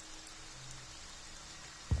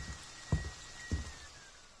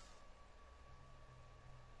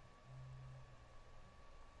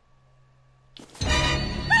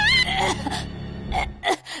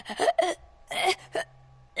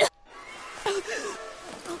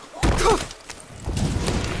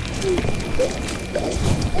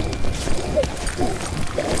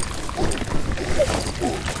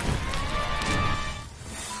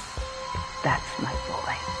 That's my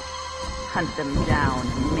boy. Hunt them down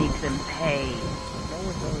and make them pay. Go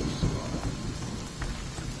with those.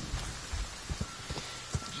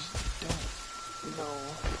 I just don't know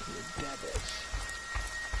your debits.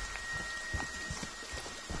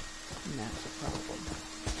 And that's the problem.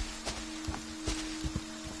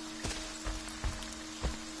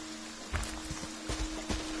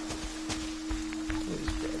 Is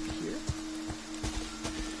Deb here?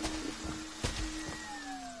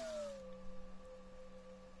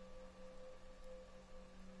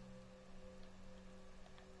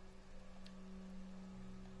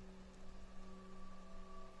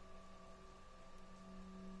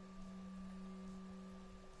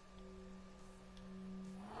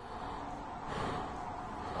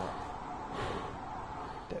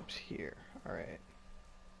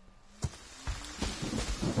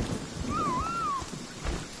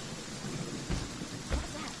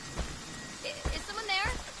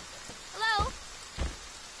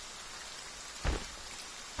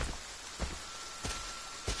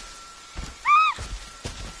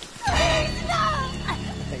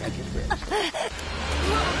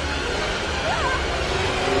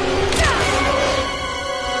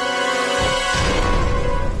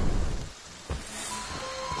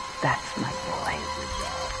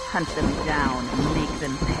 Hunt them down and make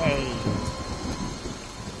them pay.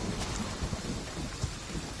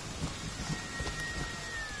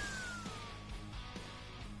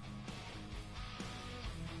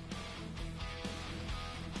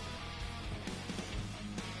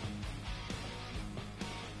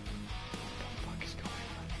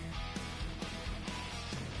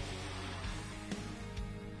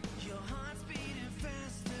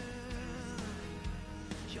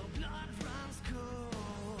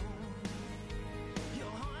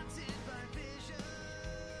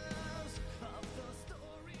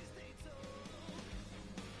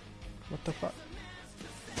 What the fuck?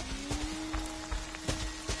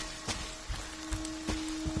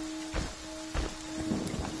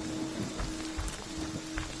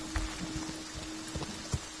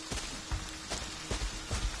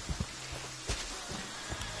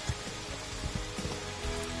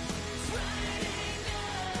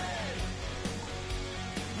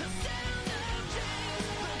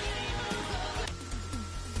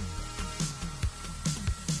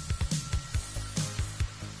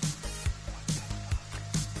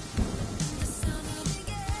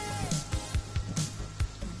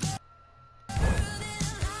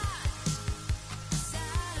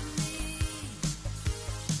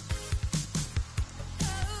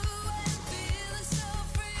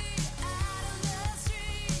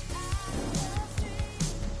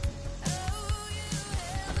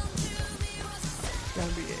 There's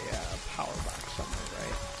gotta be a power box somewhere,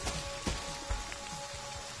 right?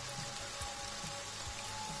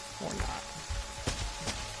 Or not.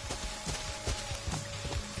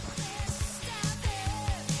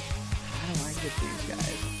 How do I get these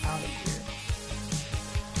guys out of here?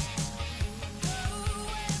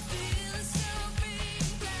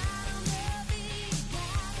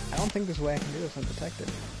 I don't think there's a way I can do this undetected.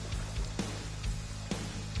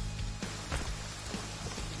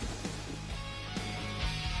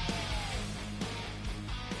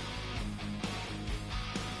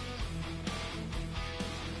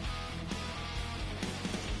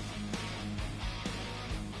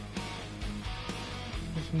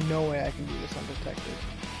 There's no way I can do this undetected.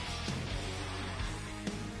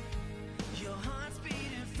 Your heart's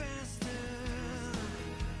beating faster.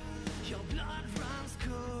 Your blood runs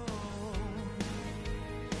cold.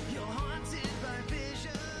 You're haunted by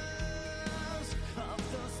visions of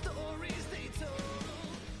the stories they told.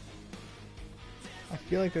 I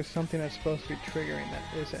feel like there's something that's supposed to be triggering that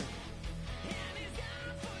isn't.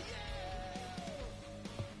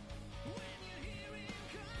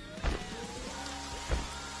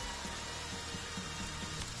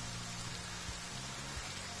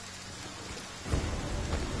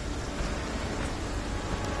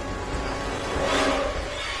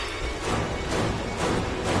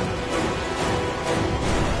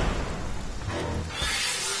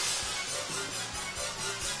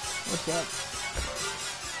 What's up?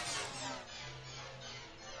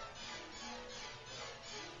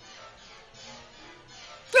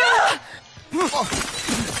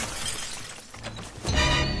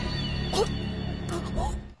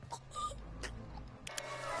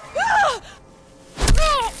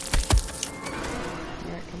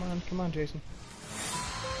 Alright, come on, Jason.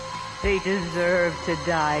 They deserve to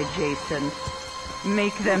die, Jason.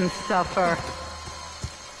 Make them suffer.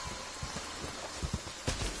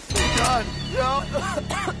 God, no!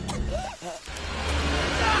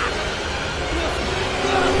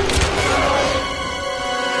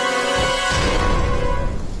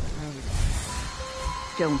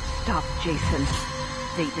 Don't stop, Jason.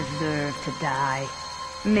 They deserve to die.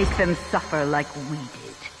 Make them suffer like we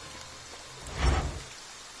did.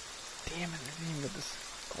 Damn it, I didn't even get this.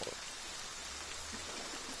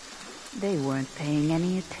 They weren't paying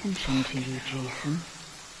any attention to you, Jason.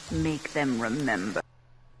 Make them remember.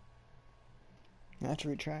 I have to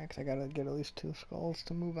retry because I gotta get at least 2 skulls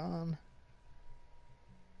to move on.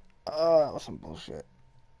 Oh, that was some bullshit.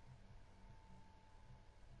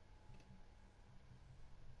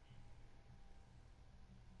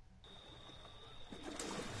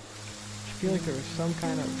 I feel like there was some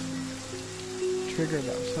kind of trigger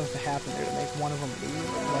that was supposed to happen there to make one of them leave,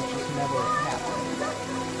 but that just never happened.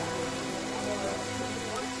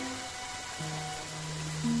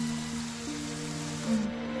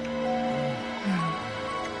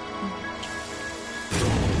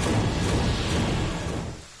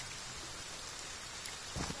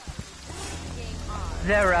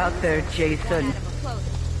 They're out there, Jason.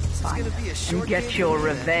 This is gonna be a short And get game your for me.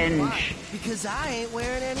 revenge. Why? Because I ain't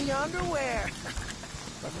wearing any underwear.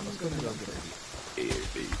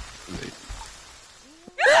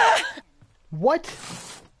 What?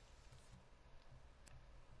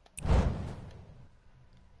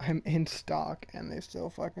 I I'm in stock and they still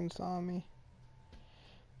fucking saw me.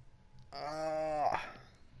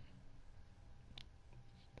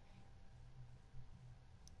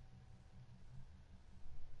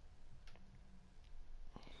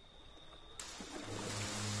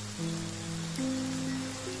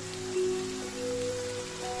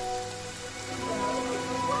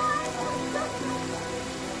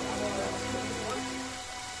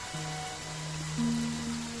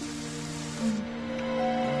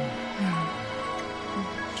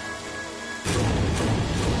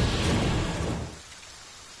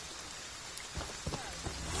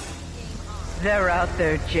 They're out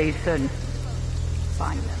there, Jason.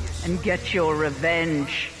 Find them and get your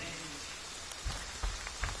revenge.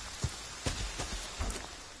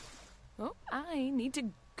 Oh, I need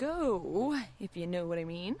to go, if you know what I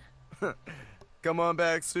mean. Come on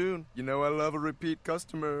back soon. You know I love a repeat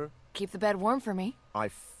customer. Keep the bed warm for me.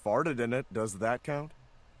 I farted in it. Does that count?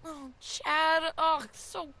 Oh, Chad. Oh, it's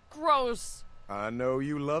so gross. I know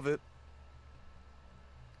you love it.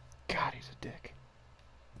 God, he's a dick.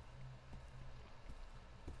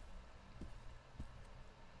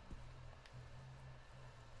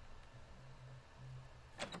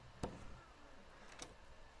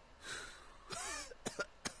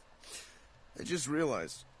 I just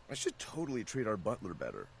realized I should totally treat our butler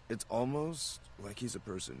better. It's almost like he's a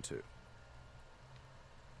person too.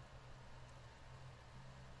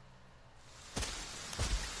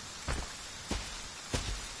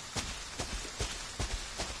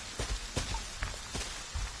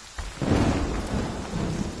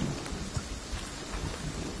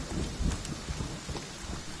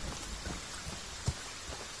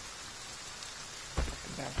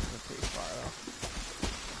 That's pretty far though.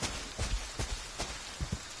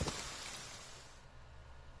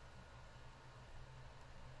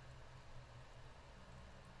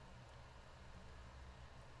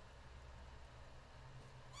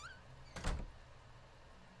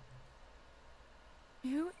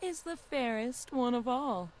 Who is the fairest one of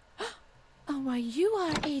all? Oh, why, you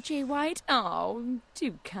are AJ White. Oh,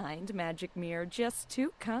 too kind, Magic Mirror. Just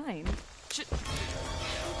too kind.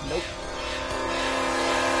 Nope.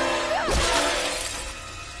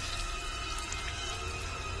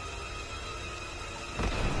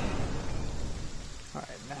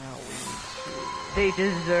 Alright, now we need to... They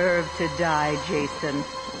deserve to die, Jason.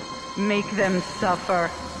 Make them suffer.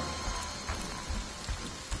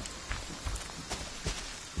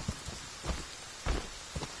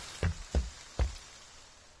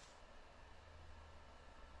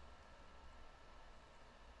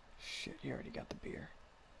 Shit, you already got the beer.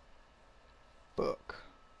 Book.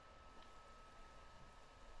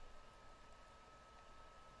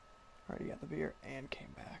 Already got the beer and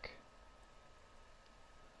came back.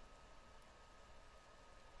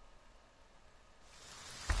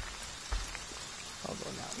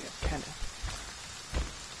 Although now we have Kenneth.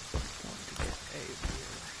 Going to get a beer.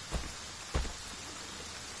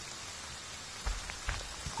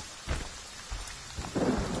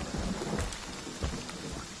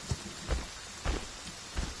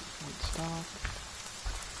 Stop.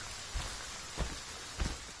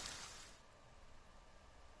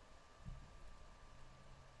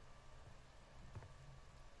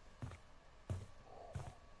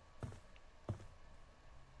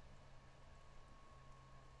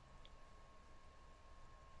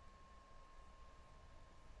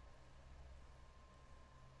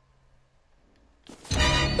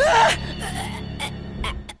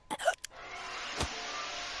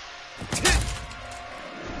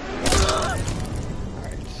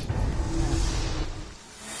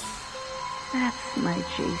 That's my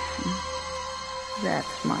Jason.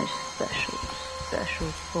 That's my special, special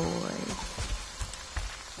boy.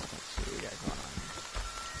 Let's see what we got going on here.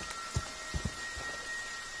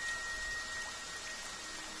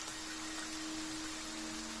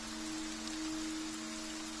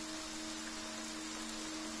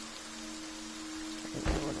 It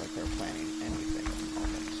doesn't look like they're planning anything at the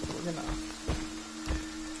moment, so we're gonna...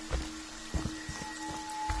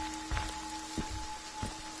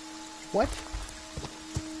 What?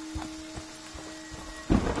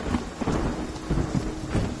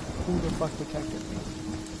 Who the fuck detected me?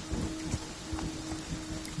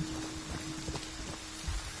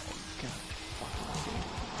 God fucking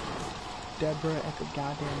Deborah at the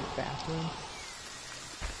goddamn bathroom.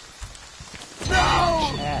 No!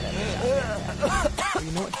 Chad at the goddamn bathroom. Oh,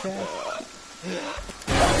 you know what, Chad?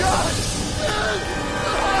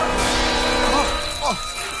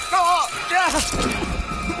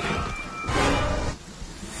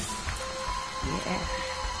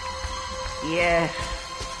 Yes.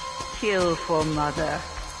 Kill for mother.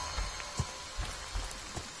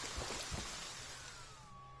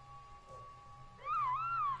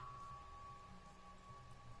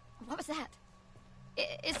 was that?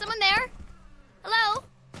 Is someone there? Hello?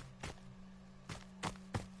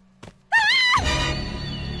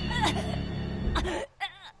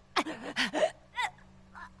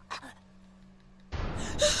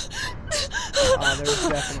 Oh, there's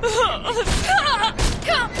definitely...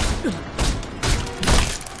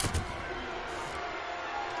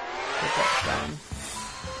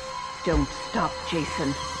 Don't stop,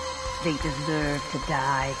 Jason. They deserve to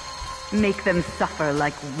die. Make them suffer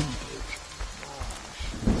like we did.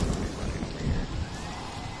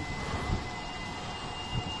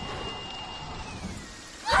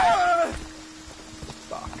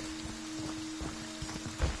 Fuck.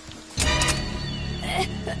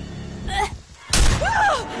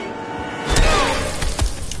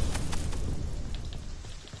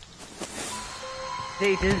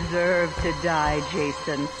 They deserve to die,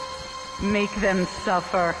 Jason. Make them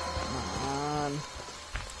suffer. Come on.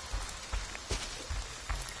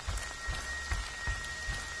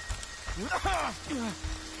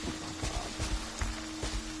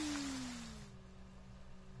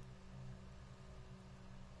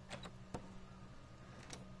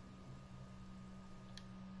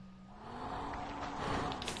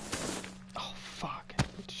 Oh, fuck.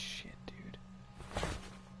 Shit, dude.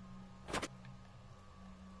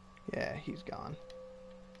 Yeah, he's gone.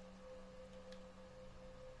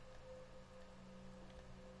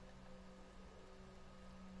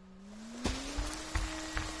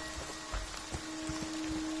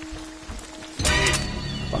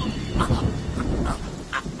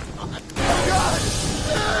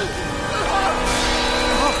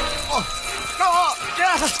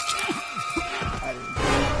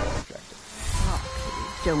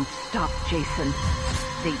 Don't stop, Jason.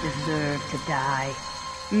 They deserve to die.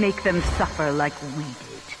 Make them suffer like we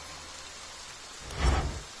did.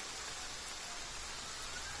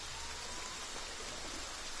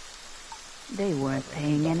 They weren't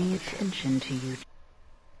paying any attention to you.